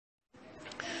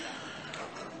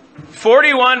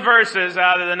41 verses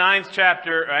out of the 9th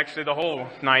chapter, actually the whole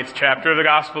 9th chapter of the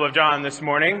Gospel of John this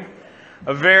morning.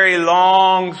 A very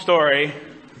long story,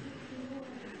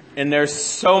 and there's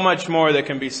so much more that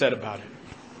can be said about it.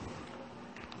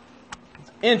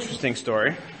 Interesting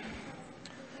story.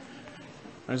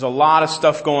 There's a lot of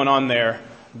stuff going on there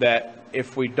that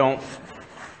if we don't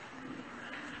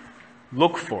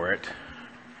look for it,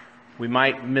 we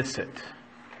might miss it.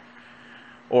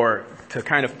 Or to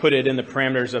kind of put it in the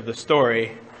parameters of the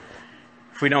story,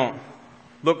 if we don't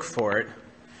look for it,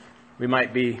 we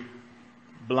might be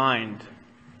blind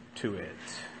to it.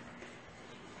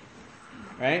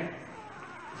 Right?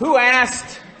 Who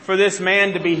asked for this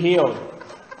man to be healed?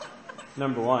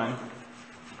 Number one.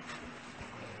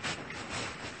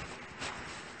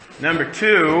 Number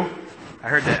two, I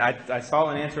heard that I saw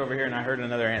an answer over here and I heard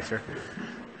another answer.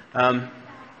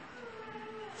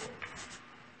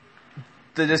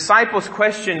 The disciples'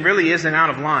 question really isn't out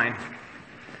of line.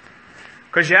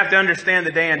 Because you have to understand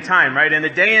the day and time, right? In the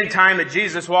day and time that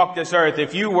Jesus walked this earth,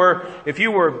 if you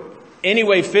were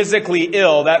anyway physically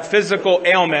ill, that physical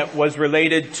ailment was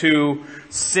related to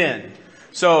sin.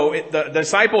 So the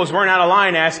disciples weren't out of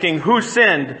line asking who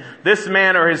sinned, this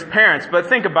man or his parents. But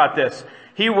think about this.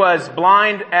 He was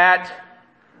blind at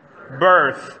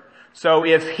birth. So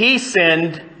if he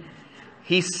sinned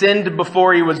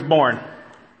before he was born.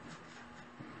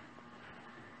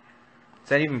 Is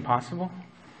that even possible?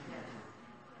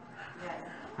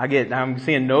 I'm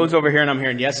seeing no's over here and I'm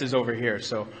hearing yeses over here.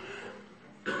 So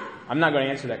I'm not going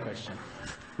to answer that question.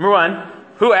 Number one,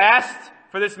 who asked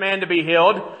for this man to be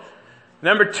healed?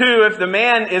 Number two, if the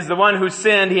man is the one who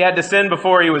sinned, he had to sin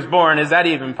before he was born. Is that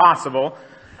even possible?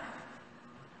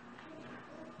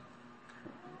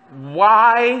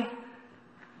 Why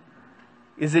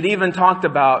is it even talked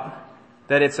about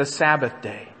that it's a Sabbath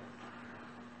day?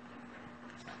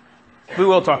 We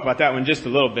will talk about that one just a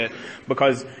little bit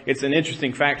because it's an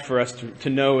interesting fact for us to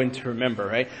know and to remember,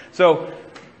 right? So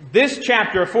this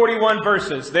chapter, 41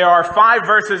 verses, there are 5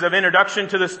 verses of introduction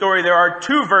to the story. There are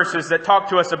 2 verses that talk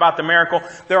to us about the miracle.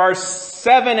 There are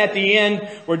 7 at the end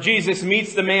where Jesus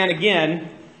meets the man again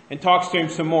and talks to him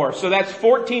some more. So that's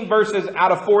 14 verses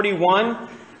out of 41,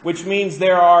 which means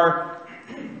there are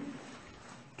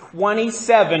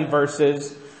 27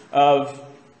 verses of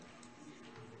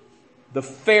the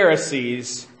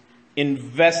Pharisees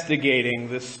investigating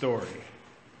this story.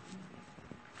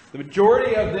 The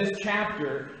majority of this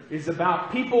chapter is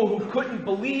about people who couldn't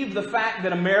believe the fact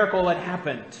that a miracle had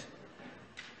happened.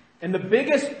 And the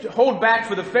biggest holdback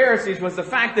for the Pharisees was the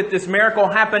fact that this miracle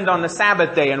happened on the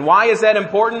Sabbath day. And why is that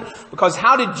important? Because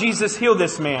how did Jesus heal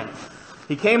this man?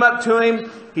 He came up to him,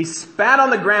 he spat on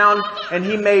the ground, and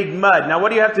he made mud. Now what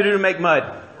do you have to do to make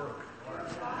mud?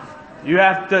 You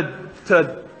have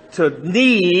to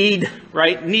knead,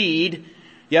 right? Knead.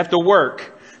 You have to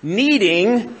work.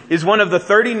 Kneading is one of the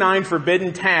 39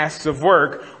 forbidden tasks of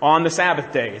work on the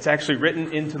Sabbath day. It's actually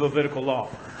written into the Levitical law.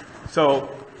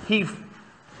 So he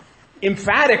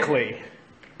emphatically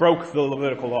broke the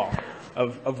Levitical law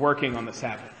of working on the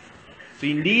Sabbath. So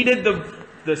he kneaded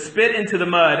the spit into the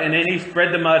mud and then he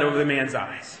spread the mud over the man's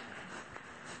eyes.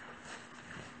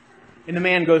 And the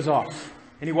man goes off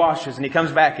and he washes and he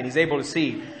comes back and he's able to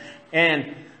see.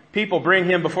 And people bring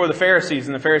him before the Pharisees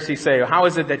and the Pharisees say, how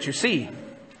is it that you see?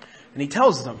 And he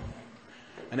tells them.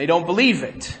 And they don't believe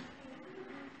it.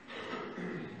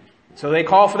 So they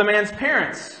call for the man's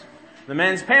parents. The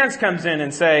man's parents comes in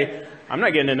and say, I'm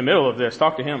not getting in the middle of this.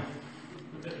 Talk to him.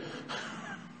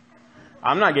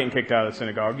 I'm not getting kicked out of the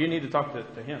synagogue. You need to talk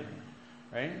to him.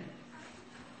 Right?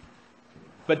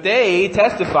 But they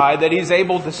testify that he's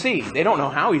able to see. They don't know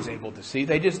how he's able to see.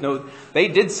 They just know, they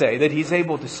did say that he's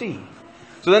able to see.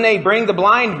 So then they bring the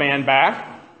blind man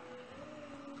back,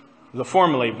 the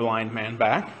formerly blind man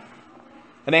back,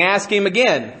 and they ask him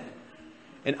again.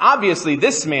 And obviously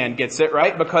this man gets it,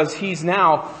 right? Because he's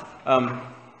now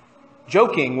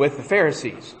joking with the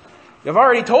Pharisees. I've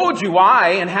already told you why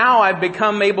and how I've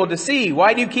become able to see.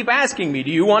 Why do you keep asking me? Do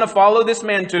you want to follow this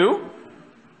man too?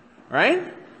 Right?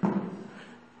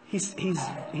 He's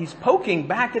poking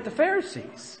back at the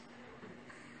Pharisees.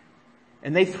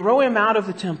 And they throw him out of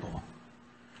the temple.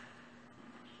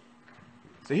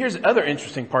 So here's the other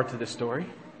interesting part to this story.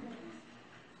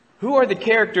 Who are the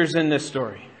characters in this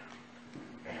story?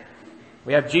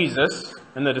 We have Jesus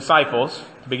and the disciples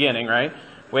at the beginning, right?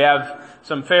 We have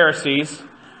some Pharisees.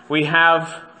 We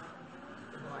have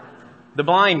the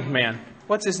blind man.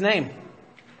 What's his name?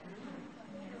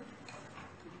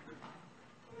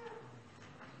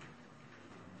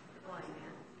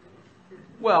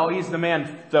 Well, he's the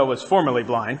man that was formerly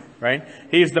blind, right?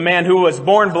 He's the man who was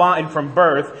born blind from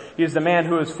birth. He's the man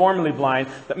who is formerly blind,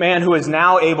 the man who is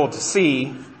now able to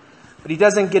see, but he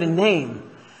doesn't get a name.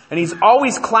 And he's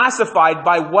always classified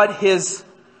by what his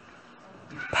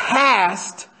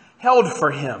past held for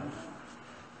him.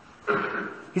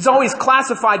 He's always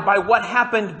classified by what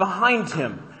happened behind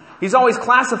him. He's always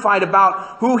classified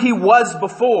about who he was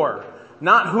before,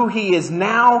 not who he is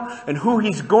now and who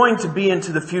he's going to be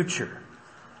into the future.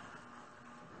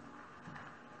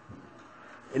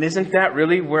 And isn't that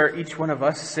really where each one of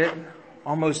us sit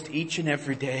almost each and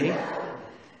every day?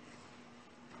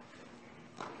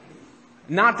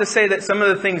 Not to say that some of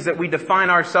the things that we define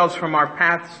ourselves from our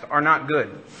past are not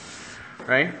good,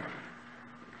 right?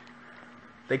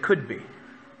 They could be.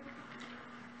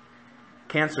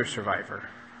 Cancer survivor.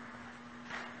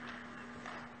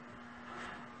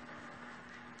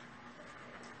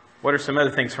 What are some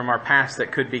other things from our past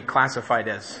that could be classified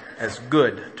as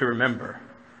good to remember?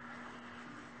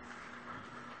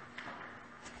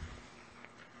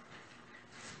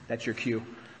 That's your cue.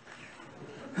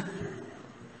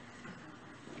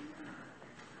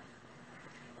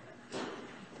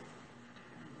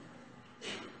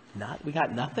 We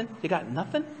got nothing? You got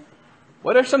nothing?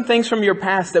 What are some things from your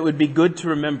past that would be good to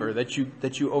remember that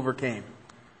you overcame?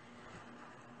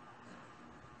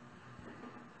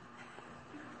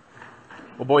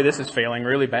 Well, boy, this is failing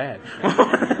really bad.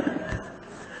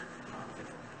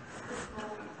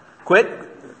 Quit.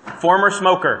 Former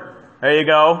smoker. There you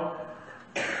go.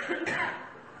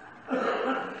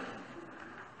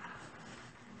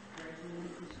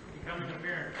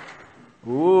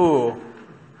 Ooh.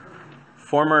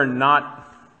 Former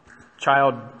not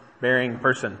childbearing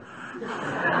person.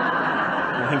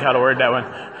 I think how to word that one.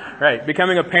 Right.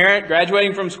 Becoming a parent,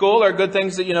 graduating from school are good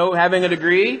things that, having a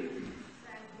degree.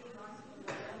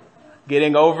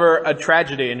 Getting over a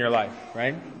tragedy in your life,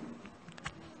 right?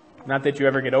 Not that you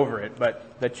ever get over it,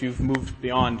 but that you've moved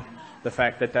beyond the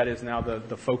fact that is now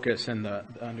the focus and the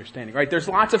understanding, right? There's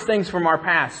lots of things from our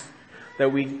past that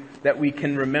we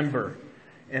can remember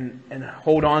and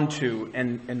hold on to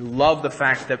and love the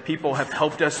fact that people have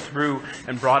helped us through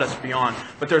and brought us beyond.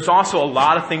 But there's also a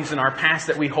lot of things in our past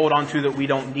that we hold on to that we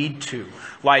don't need to.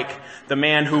 Like the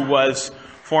man who was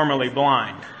formerly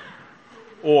blind.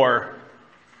 Or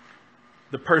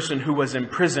the person who was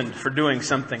imprisoned for doing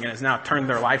something and has now turned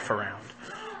their life around.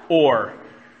 Or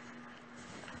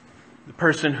the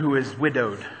person who is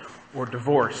widowed or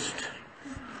divorced.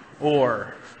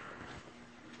 Or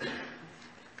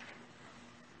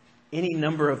any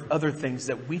number of other things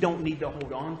that we don't need to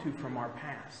hold on to from our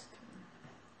past.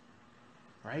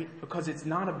 Right? Because it's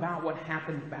not about what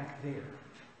happened back there.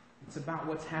 It's about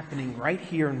what's happening right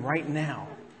here and right now.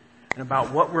 And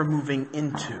about what we're moving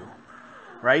into.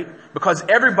 Right? Because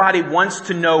everybody wants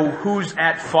to know who's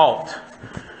at fault.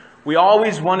 We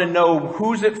always want to know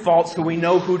who's at fault so we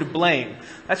know who to blame.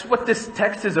 That's what this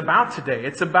text is about today.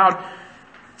 It's about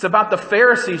the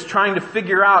Pharisees trying to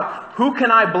figure out who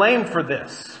can I blame for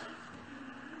this.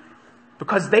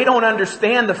 Because they don't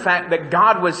understand the fact that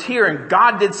God was here and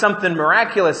God did something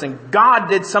miraculous and God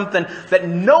did something that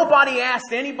nobody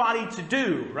asked anybody to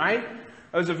do, right?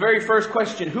 That was the very first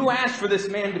question. Who asked for this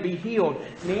man to be healed?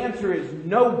 And the answer is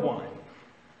no one.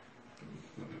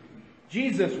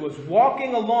 Jesus was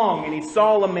walking along and he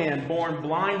saw a man born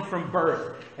blind from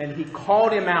birth. And he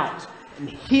called him out and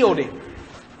healed him.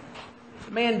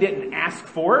 The man didn't ask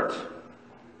for it.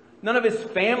 None of his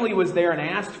family was there and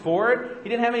asked for it. He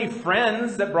didn't have any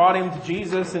friends that brought him to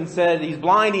Jesus and said, he's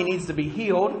blind, he needs to be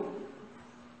healed.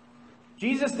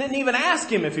 Jesus didn't even ask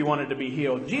him if he wanted to be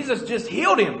healed. Jesus just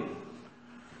healed him.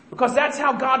 Because that's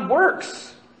how God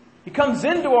works. He comes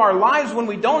into our lives when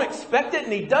we don't expect it,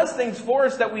 and He does things for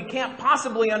us that we can't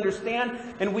possibly understand,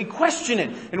 and we question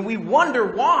it, and we wonder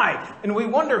why, and we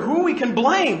wonder who we can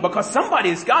blame, because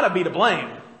somebody's got to be to blame.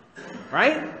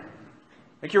 Right?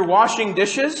 Like you're washing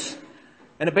dishes,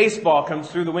 and a baseball comes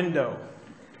through the window.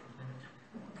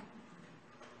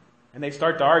 And they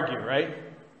start to argue, right?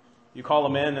 You call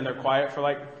them in, and they're quiet for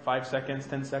like 5 seconds,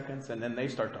 10 seconds, and then they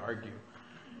start to argue.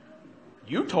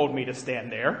 You told me to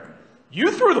stand there.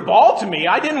 You threw the ball to me.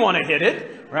 I didn't want to hit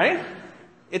it, right?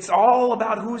 It's all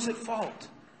about who's at fault.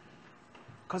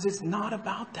 Because it's not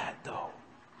about that, though.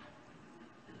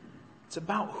 It's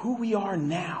about who we are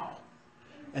now.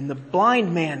 And the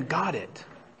blind man got it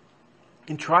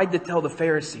and tried to tell the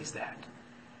Pharisees that.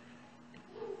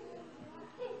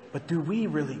 But do we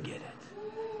really get it?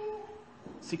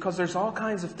 See, because there's all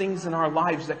kinds of things in our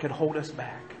lives that could hold us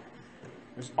back.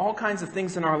 There's all kinds of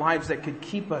things in our lives that could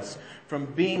keep us from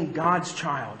being God's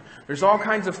child. There's all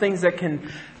kinds of things that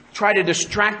can try to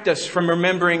distract us from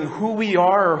remembering who we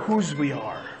are or whose we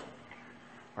are.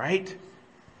 Right?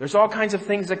 There's all kinds of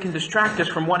things that can distract us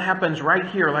from what happens right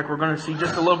here, like we're going to see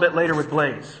just a little bit later with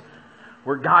Blaze,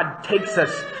 where God takes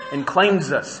us and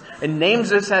claims us and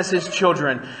names us as His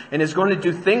children and is going to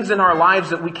do things in our lives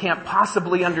that we can't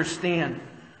possibly understand.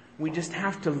 We just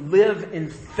have to live in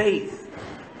faith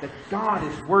that God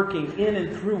is working in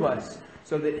and through us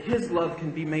so that His love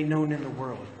can be made known in the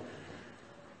world.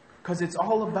 Because it's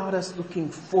all about us looking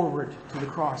forward to the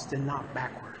cross and not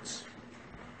backwards.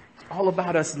 It's all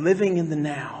about us living in the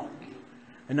now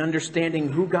and understanding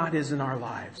who God is in our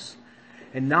lives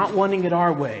and not wanting it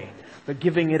our way, but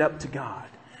giving it up to God.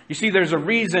 You see, there's a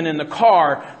reason in the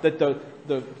car that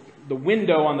the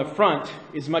window on the front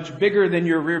is much bigger than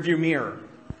your rearview mirror.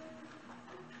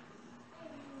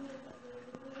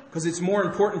 Because it's more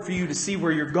important for you to see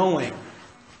where you're going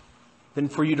than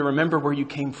for you to remember where you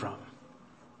came from.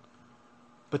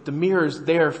 But the mirror is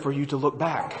there for you to look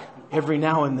back every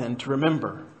now and then to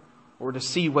remember or to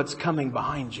see what's coming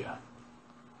behind you.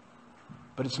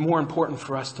 But it's more important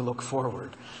for us to look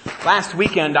forward. Last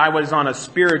weekend, I was on a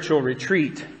spiritual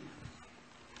retreat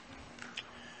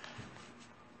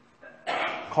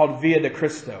called Via de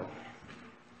Cristo.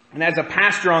 And as a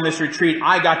pastor on this retreat,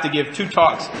 I got to give 2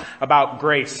 talks about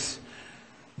grace.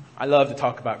 I love to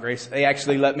talk about grace. They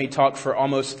actually let me talk for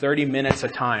almost 30 minutes a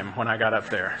time when I got up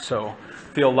there. So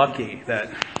feel lucky that,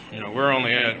 we're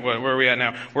only at, where are we at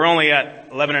now? We're only at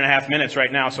 11 and a half minutes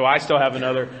right now, so I still have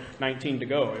another 19 to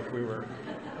go if we were.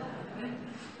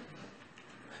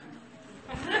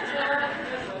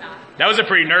 That was a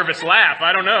pretty nervous laugh.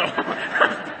 I don't know.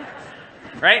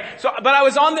 Right? But I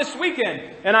was on this weekend,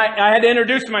 and I had to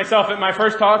introduce myself at my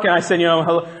first talk, and I said,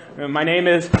 hello, my name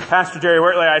is Pastor Jerry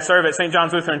Wirtley. I serve at St.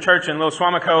 John's Lutheran Church in Little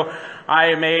Suamico.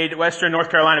 I made Western North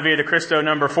Carolina Via de Cristo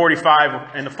number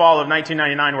 45 in the fall of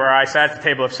 1999, where I sat at the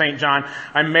table of St. John.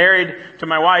 I'm married to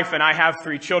my wife, and I have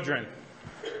 3 children.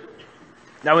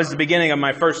 That was the beginning of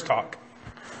my first talk.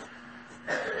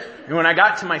 And when I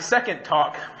got to my second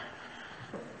talk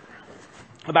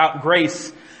about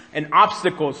grace and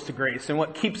obstacles to grace and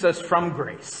what keeps us from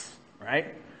grace,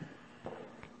 right?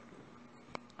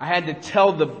 I had to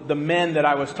tell the men that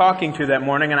I was talking to that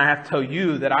morning, and I have to tell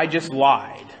you that I just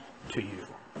lied to you.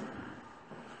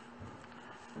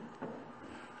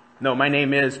 No, my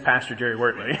name is Pastor Jerry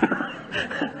Wirtley.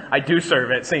 I do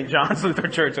serve at St. John's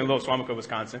Lutheran Church in Little Suamico,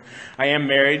 Wisconsin. I am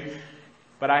married,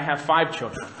 but I have 5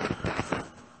 children.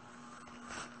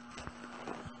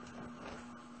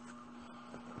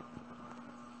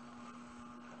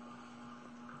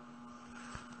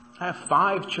 I have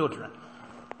 5 children.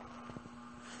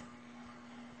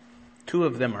 2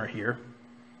 of them are here.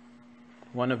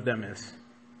 One of them is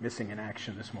missing in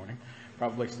action this morning.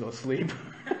 Probably still asleep.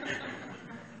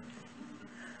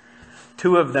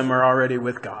 2 of them are already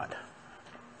with God.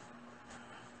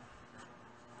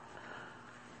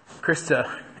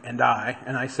 Krista and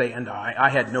I say I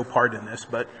had no part in this,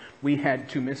 but we had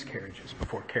 2 miscarriages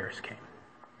before Karis came.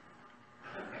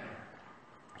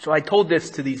 So I told this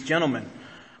to these gentlemen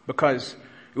because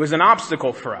it was an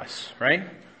obstacle for us, right?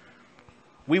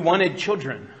 We wanted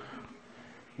children.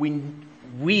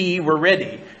 We were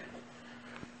ready.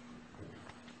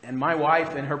 And my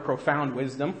wife, in her profound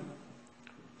wisdom,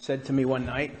 said to me one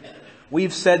night,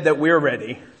 we've said that we're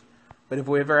ready, but have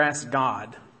we ever asked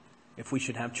God if we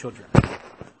should have children?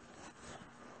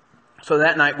 So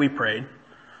that night we prayed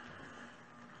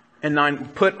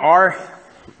and put our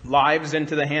lives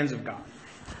into the hands of God.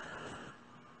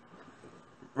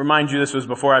 Remind you, this was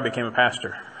before I became a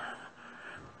pastor.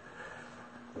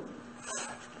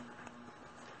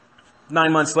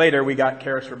 9 months later, we got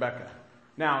Karis Rebecca.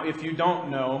 Now, if you don't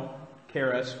know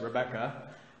Karis Rebecca,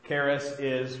 Karis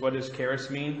is, what does Karis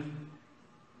mean?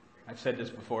 I've said this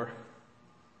before.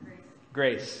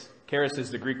 Grace. Karis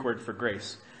is the Greek word for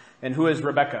grace. And who is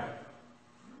Rebecca?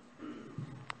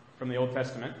 From the Old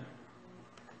Testament.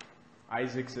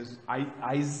 Isaac's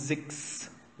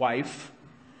wife.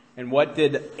 And what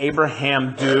did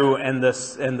Abraham do and the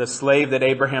slave that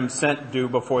Abraham sent do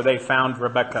before they found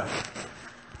Rebecca?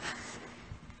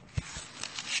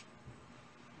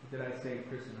 What did I say,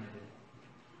 Chris and I did?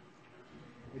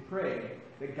 They prayed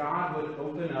that God would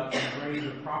open up and bring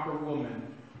the proper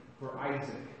woman for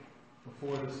Isaac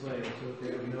before the slave so that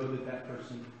they would know that that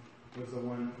person was the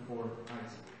one for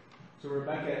Isaac. So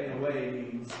Rebecca, in a way,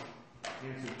 means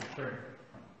answer to prayer.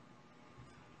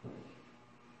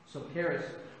 So Karis,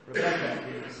 Rebecca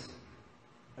is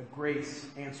a grace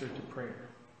answer to prayer.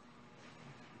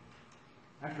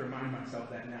 I have to remind myself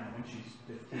that now when she's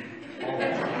 15. All the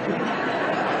time.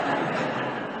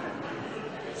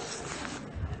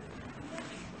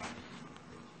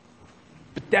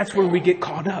 That's where we get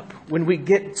caught up. When we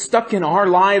get stuck in our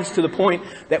lives to the point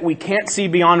that we can't see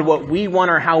beyond what we want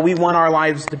or how we want our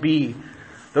lives to be.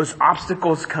 Those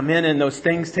obstacles come in and those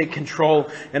things take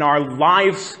control, and our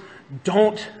lives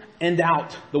don't end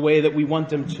out the way that we want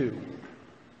them to.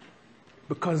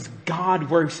 Because God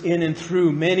works in and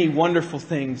through many wonderful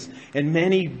things and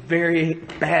many very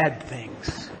bad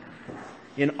things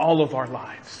in all of our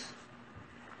lives.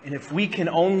 And if we can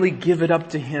only give it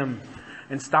up to Him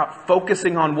and stop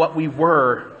focusing on what we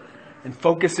were and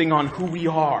focusing on who we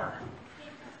are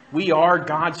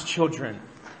God's children,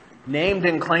 named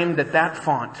and claimed at that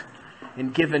font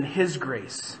and given His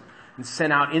grace and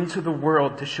sent out into the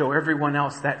world to show everyone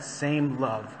else that same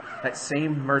love, that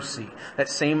same mercy, that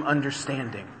same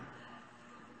understanding.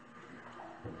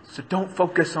 So don't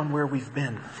focus on where we've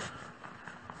been,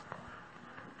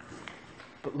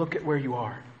 but look at where you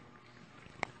are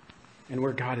and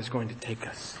where God is going to take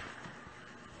us,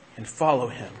 and follow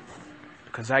Him,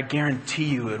 because I guarantee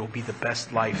you it'll be the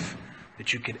best life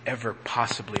that you could ever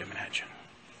possibly imagine.